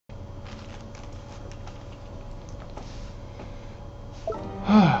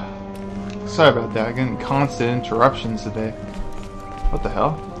Sorry about that. I'm getting constant interruptions today. What the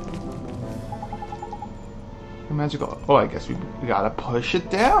hell? Magical. Oh, I guess we gotta push it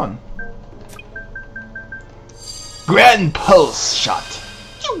down. Grand pulse shot.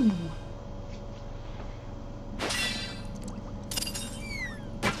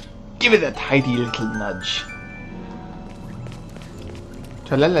 Give it a tidy little nudge.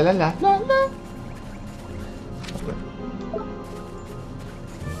 Cha la la la la la la.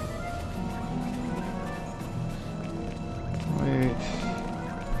 Wait.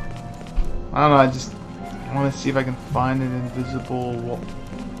 I don't know. I just want to see if I can find an invisible wall.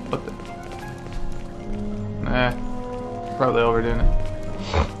 What the? Nah. Probably overdoing it.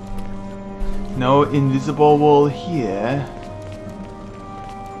 No invisible wall here.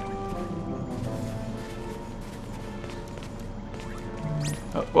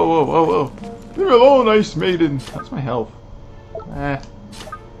 Oh, whoa, whoa, whoa, whoa. Leave me alone, Ice Maiden. That's my health.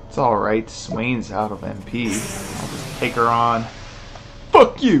 It's alright. Swain's out of MP. I'll just take her on.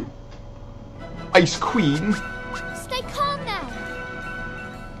 Fuck you! Ice Queen. Stay calm now.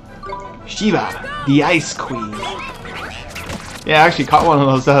 Shiva, the Ice Queen. Yeah, I actually caught one of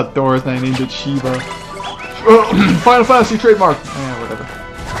those outdoors and I named it Shiva. Final Fantasy trademark. Yeah, whatever.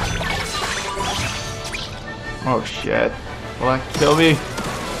 Oh shit. Will that kill me?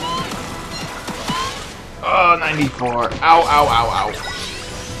 Oh, 94. Ow, ow, ow, ow.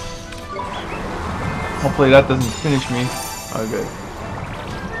 Hopefully that doesn't finish me. Oh, good.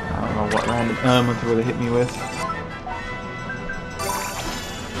 I don't know what random element would have hit me with.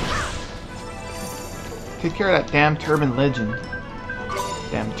 Take care of that damn Turban Legend.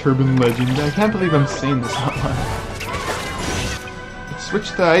 Damn Turban Legend. I can't believe I'm saying this out loud. Let's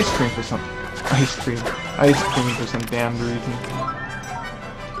switch to ice cream for some... Ice cream for some damned reason.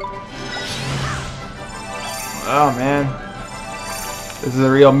 Oh man. This is a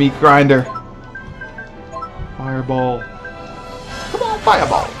real meat grinder. Fireball. Come on,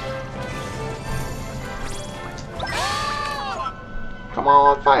 fireball. Come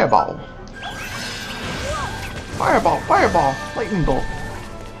on, fireball. Fireball, fireball, lightning bolt.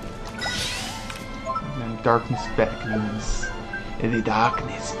 And then darkness beckons. And the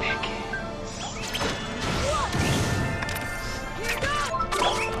darkness beckons.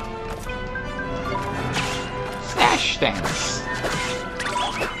 Slash dance.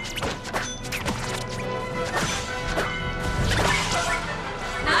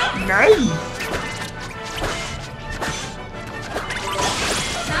 Nice.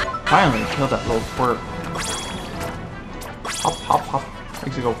 Finally killed that little twerp. Hop, hop, hop.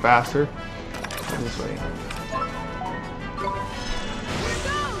 Makes it go faster. Go this way.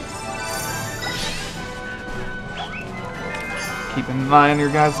 Keep an eye on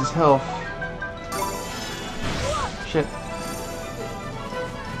your guys' health. Shit.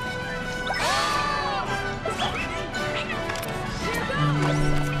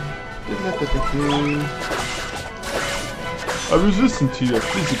 I resistant to your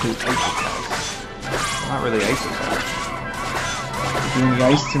physical ice attacks. Not really ice attacks. Doing the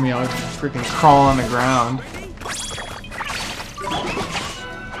ice to me, I'll freaking crawl on the ground.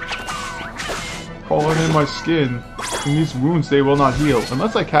 Crawling in my skin. In these wounds they will not heal,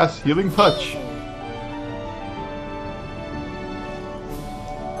 unless I cast Healing Touch.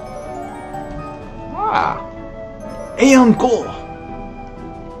 Ah! Aeon Goal!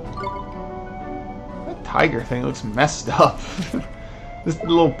 That tiger thing looks messed up. This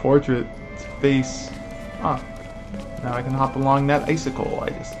little portrait face. Ah. Now I can hop along that icicle I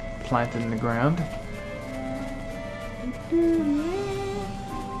just planted in the ground.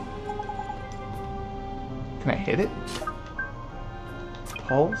 Can I hit it?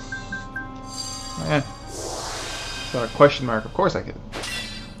 Pulse? Eh. Got a question mark. Of course I can.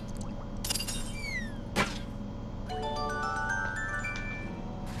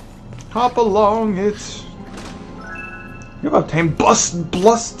 Hop along it. You have obtained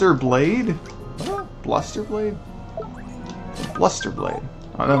Bluster Blade? What? Bluster Blade? Bluster Blade.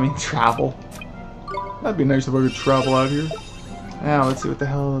 Oh, that means travel. That'd be nice if I could travel out here. Now, let's see what the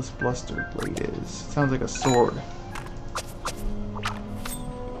hell this Bluster Blade is. It sounds like a sword.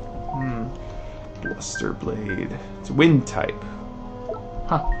 Bluster Blade. It's wind type.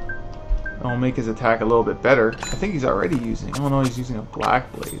 Huh. That'll make his attack a little bit better. I think he's already using... Oh no, he's using a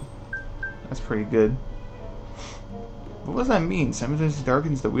black blade. That's pretty good. What does that mean? Sometimes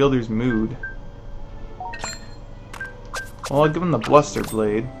darkens the wielder's mood. Well, I'll give him the Bluster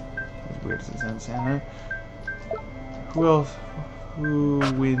Blade. As weird as it sounds saying that. Who else? Who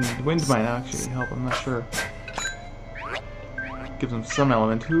Wind? Wind might actually help, I'm not sure. Gives him some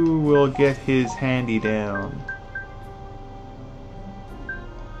element. Who will get his handy down?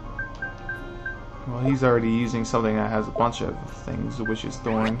 Well, he's already using something that has a bunch of things, which is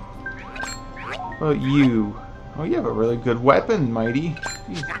thorn. What about you? Oh, you have a really good weapon, Mighty.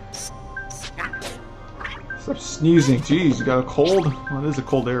 Jeez. Stop sneezing. Jeez, you got a cold? Well, it is a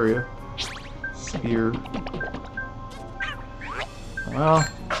cold area. Spear. Well,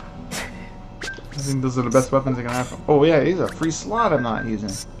 I think those are the best weapons I can have. Oh yeah, he's a free slot I'm not using.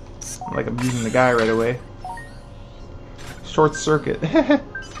 Like I'm using the guy right away. Short circuit.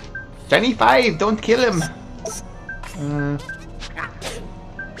 Johnny 5, don't kill him.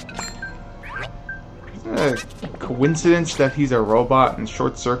 Is it a coincidence that he's a robot and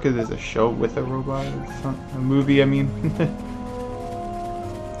Short Circuit is a show with a robot? It's not a movie, I mean.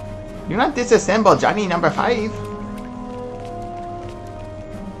 Do not disassemble Johnny number 5.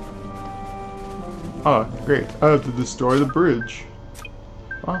 Oh, great. I have to destroy the bridge.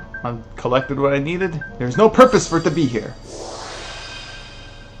 Well, I've collected what I needed. There's no purpose for it to be here.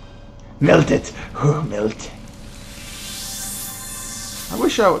 Melt it. Oh, melt. I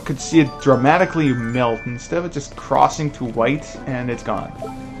wish I could see it dramatically melt instead of it just crossing to white and it's gone.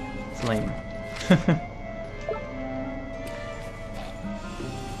 It's lame.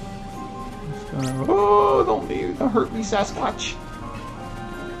 Oh, don't leave. Don't hurt me, Sasquatch.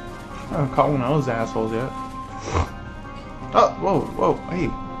 I haven't caught one of those assholes yet. Oh, whoa, whoa, hey,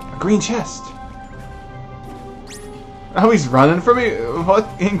 a green chest. Oh, he's running from me? What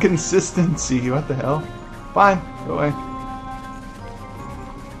inconsistency, what the hell? Fine, go away.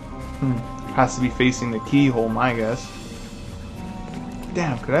 Has to be facing the keyhole, my guess.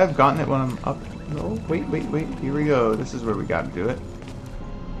 Damn, could I have gotten it when I'm up? No, wait, here we go. This is where we gotta do it.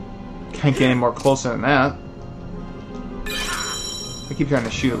 Can't get any more closer than that. I keep trying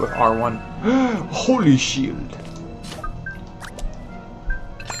to shoot it with R1. Holy shield!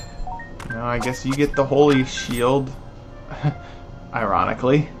 No, I guess you get the holy shield.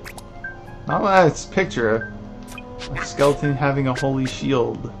 Ironically. Not that picture a skeleton having a holy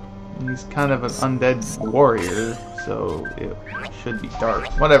shield. He's kind of an undead warrior, so it should be dark.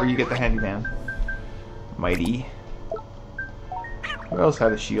 Whatever, you get the handyman. Mighty. Who else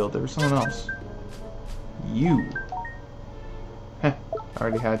had a shield? There was someone else. You. Heh, I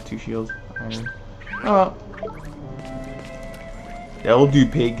already had 2 shields. Iron. Oh. That will do,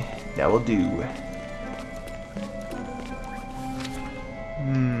 pig. That will do.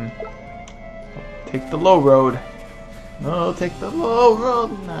 Take the low road. No, take the low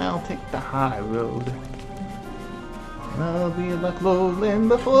road. I'll take the high road. I'll be like Lowland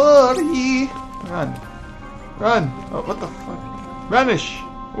before ye. Run. Run. Oh, what the fuck? Vanish.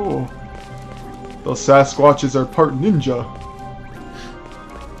 Oh. Those Sasquatches are part ninja.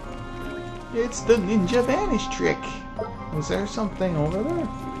 It's the ninja vanish trick. Was there something over there?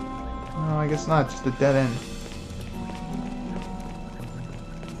 No, I guess not. Just a dead end.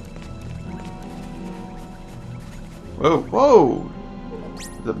 Whoa, whoa!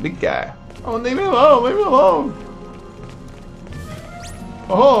 The big guy. Oh, leave me alone, leave me alone!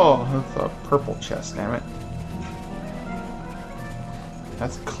 Oh, that's a purple chest, damn it.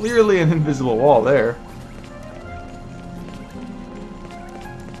 That's clearly an invisible wall there.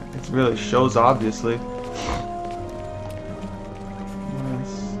 It really shows, obviously.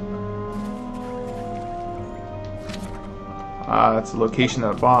 Ah, that's the location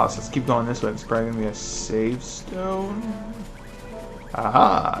of the boss. Let's keep going this way. It's probably going to be a save stone.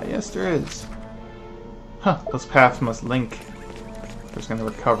 Aha! Yes, there is. Huh, those paths must link. Just going to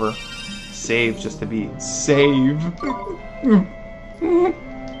recover. Save just to be save.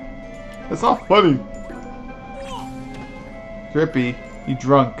 That's not funny. Drippy, you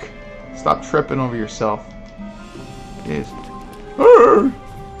drunk. Stop tripping over yourself. Jeez.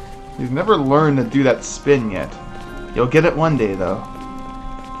 He's never learned to do that spin yet. You'll get it one day, though.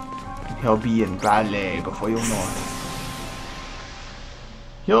 He'll be in ballet before you'll know it.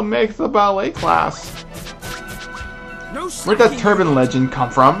 He'll make the ballet class. Where'd that turban legend come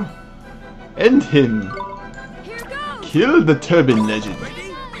from? End him. Kill the turban legend.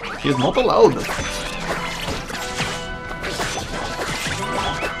 He is not allowed.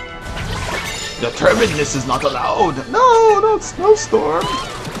 The turbanness is not allowed. No, not snowstorm.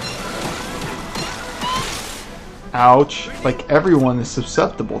 Ouch. Like everyone is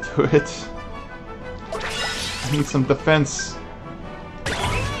susceptible to it. I need some defense.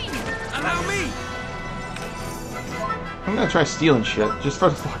 Allow me. I'm gonna try stealing shit, just for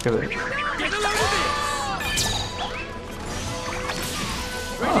the fuck of it.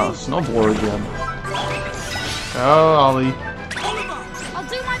 Oh, snowboard again. Oh, Ollie. I'll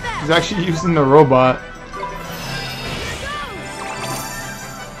do my best. He's actually using the robot.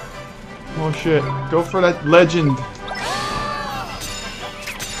 Oh shit, go for that legend.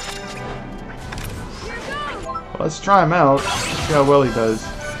 Let's try him out. See how well he does.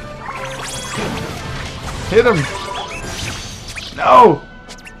 Hit him! No!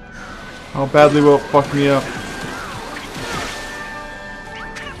 How badly will it fuck me up?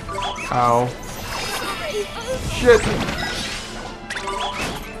 Ow. Shit!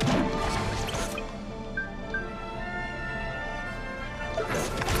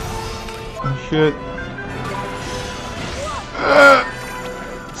 Oh shit.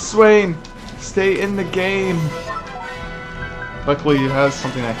 Swain! Stay in the game! Luckily he has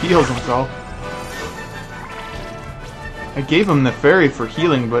something that heals himself. I gave him the fairy for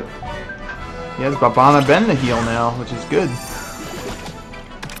healing, but he has Babana Ben to heal now, which is good.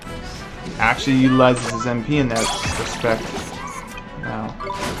 Actually utilizes his MP in that respect. Now,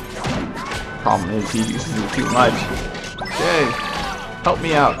 problem is he uses it too much. Okay, help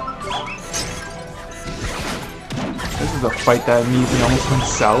me out. This is a fight that immediately almost went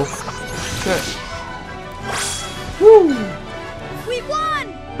south. Shit. Woo! We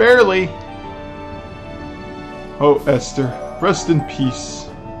won! Barely. Oh, Esther, rest in peace.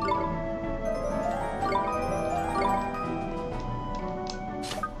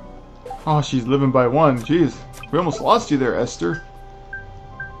 Oh, she's living by one. Jeez, we almost lost you there, Esther.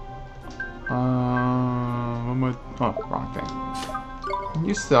 Oh, wrong thing. I'm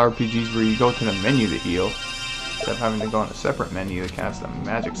used to RPGs where you go to the menu to heal, instead of having to go on a separate menu to cast a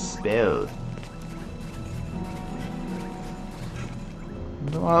magic spell.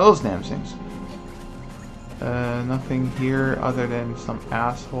 One of those damn things. Nothing here other than some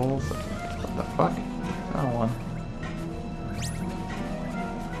assholes. What the fuck? That one.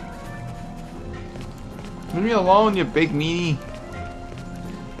 Leave me alone, you big meanie.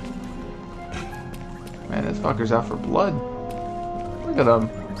 Man, this fucker's out for blood. Look at him.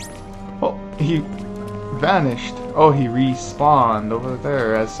 Oh, he vanished. Oh, he respawned over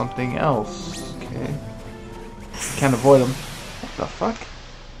there as something else. Okay. Can't avoid him. What the fuck?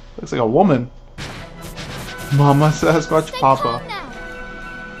 Looks like a woman. Mama Sasquatch Papa.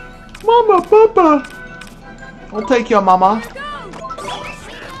 Mama Papa! I'll take your mama.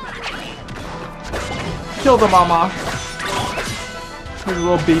 Kill the mama. There's a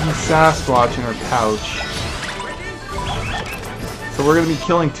little baby Sasquatch in her pouch. So we're gonna be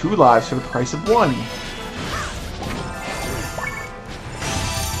killing 2 lives for the price of 1.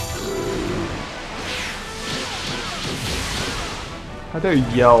 How dare you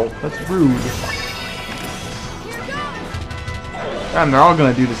yell? That's rude. Damn, they're all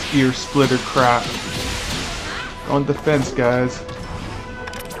gonna do this ear splitter crap. On defense, guys.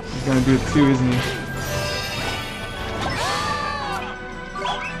 He's gonna do it too, isn't he?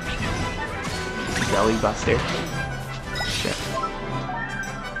 Belly buster. Shit.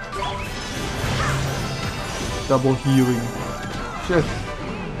 Double healing. Shit.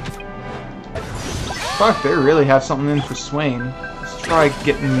 Fuck, they really have something in for Swain. Let's try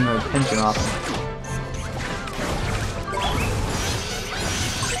getting the attention off him.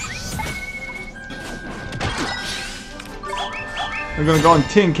 We're gonna go in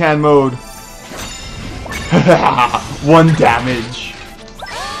tin can mode. 1 damage.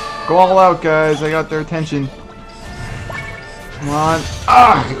 Go all out, guys. I got their attention. Come on.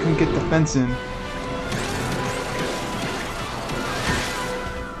 Ah! I couldn't get the fence in.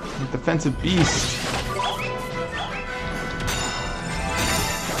 Defensive beast.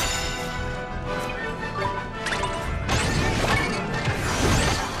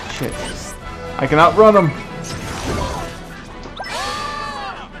 Shit. I can outrun him.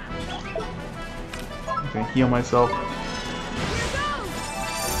 I'm gonna heal myself.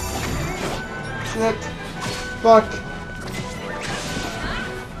 Shit. Fuck.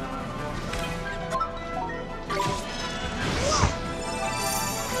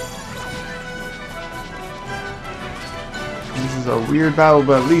 This is a weird battle,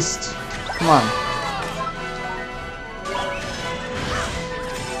 but at least... Come on.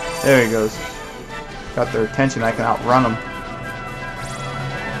 There he goes. Got their attention, I can outrun them.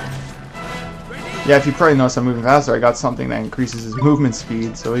 Yeah, if you probably notice I'm moving faster, I got something that increases his movement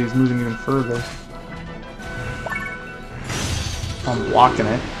speed, so he's moving even further. I'm blocking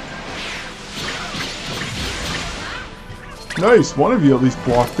it. Nice, one of you at least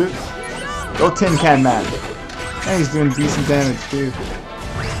blocked it. Go Tin Can Man. And he's doing decent damage too.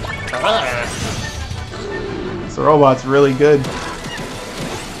 This robot's really good.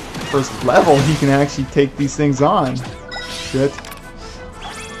 First level, he can actually take these things on. Shit.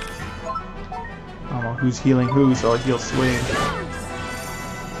 I don't know who's healing who, so I'll heal Swing.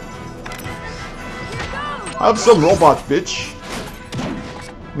 Have some robot, bitch.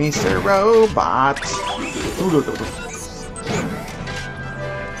 Mr. Robot.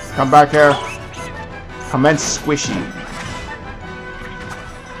 Come back here. Commence squishy.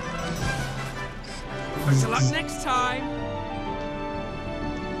 Better luck next time.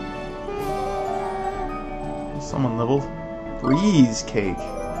 Someone leveled. Breeze cake.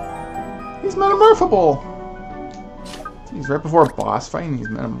 He's metamorphable. He's right before a boss fight and he's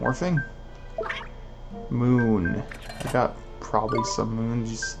metamorphing. Moon. I got probably some moon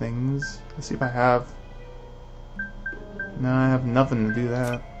just things. Let's see if I have. No, I have nothing to do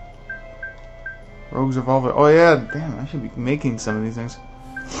that. Rogues Revolver. Oh yeah, damn, I should be making some of these things.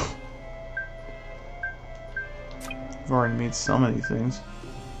 I've already made some of these things.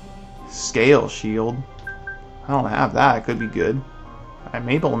 Scale shield. I don't have that. It could be good. I'm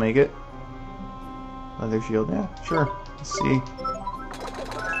able to make it. Leather shield. Yeah, sure. Let's see.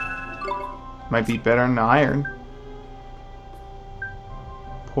 Might be better than iron.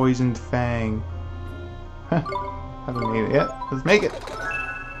 Poisoned Fang. Huh. Haven't made it yet. Let's make it.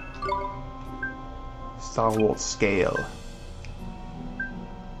 Starwalt Scale.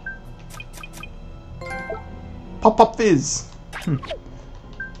 Pop Fizz.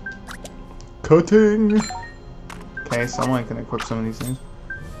 Cutting. Okay, someone can equip some of these things.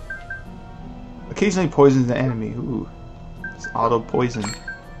 Occasionally poisons the enemy. Ooh. It's auto poison.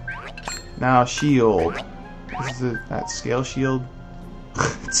 Now shield. This is that scale shield.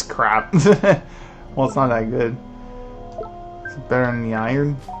 It's crap. Well, it's not that good. Is it better than the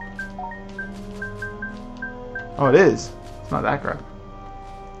iron? Oh, it is. It's not that crap.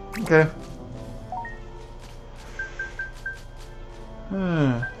 Okay.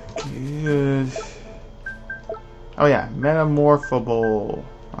 Good. Oh yeah, metamorphable.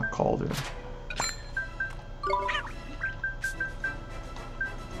 Not cauldron.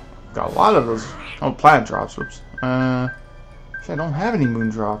 Got a lot of those. Oh, planet drops. Whoops. I don't have any moon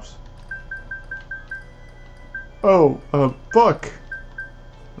drops. Oh, fuck.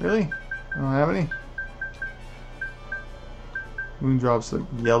 Really? I don't have any? Moon drops look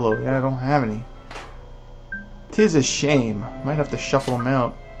yellow. Yeah, I don't have any. 'Tis a shame. Might have to shuffle them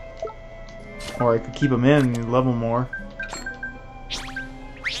out. Or I could keep them in and level more. It's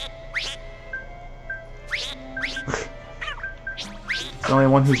the only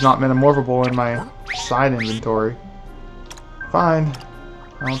one who's not metamorphable in my side inventory. Fine.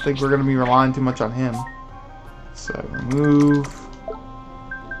 I don't think we're going to be relying too much on him. So remove.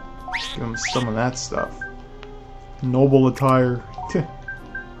 Give him some of that stuff. Noble attire.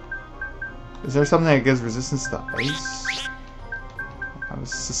 Is there something that gives resistance to ice? I have a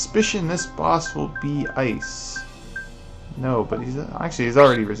suspicion this boss will be ice. No, but he's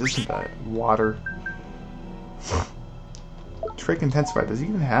already resistant to water. Trick intensified. Does he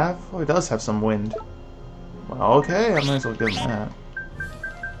even have? Oh, he does have some wind. Well, okay, I might as well give him that.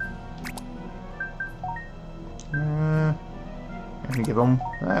 I'm gonna give him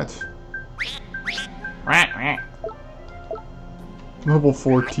that. Level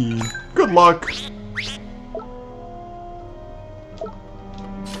 14. Good luck!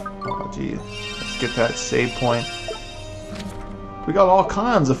 Oh, gee. Let's get that save point. We got all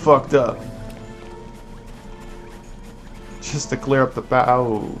kinds of fucked up. Just to clear up the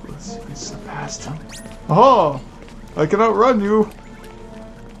bow. Let's slip past him. Oh! I can outrun you!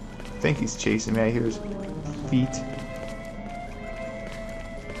 I think he's chasing me. I hear his feet.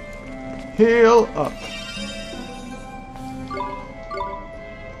 Heal up!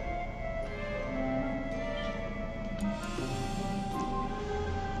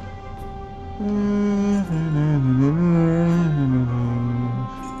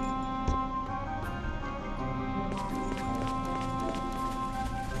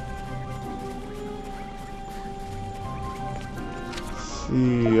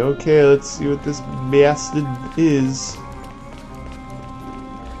 Okay, let's see what this bastard is.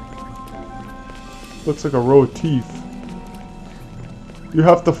 Looks like a row of teeth. You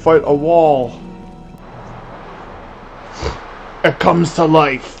have to fight a wall. It comes to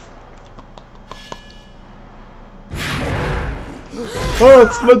life. Oh,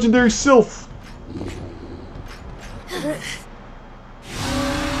 it's legendary Sylph.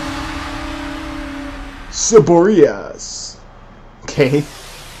 Siborius. Okay.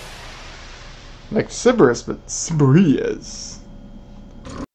 Like Sybaris, but Siborius.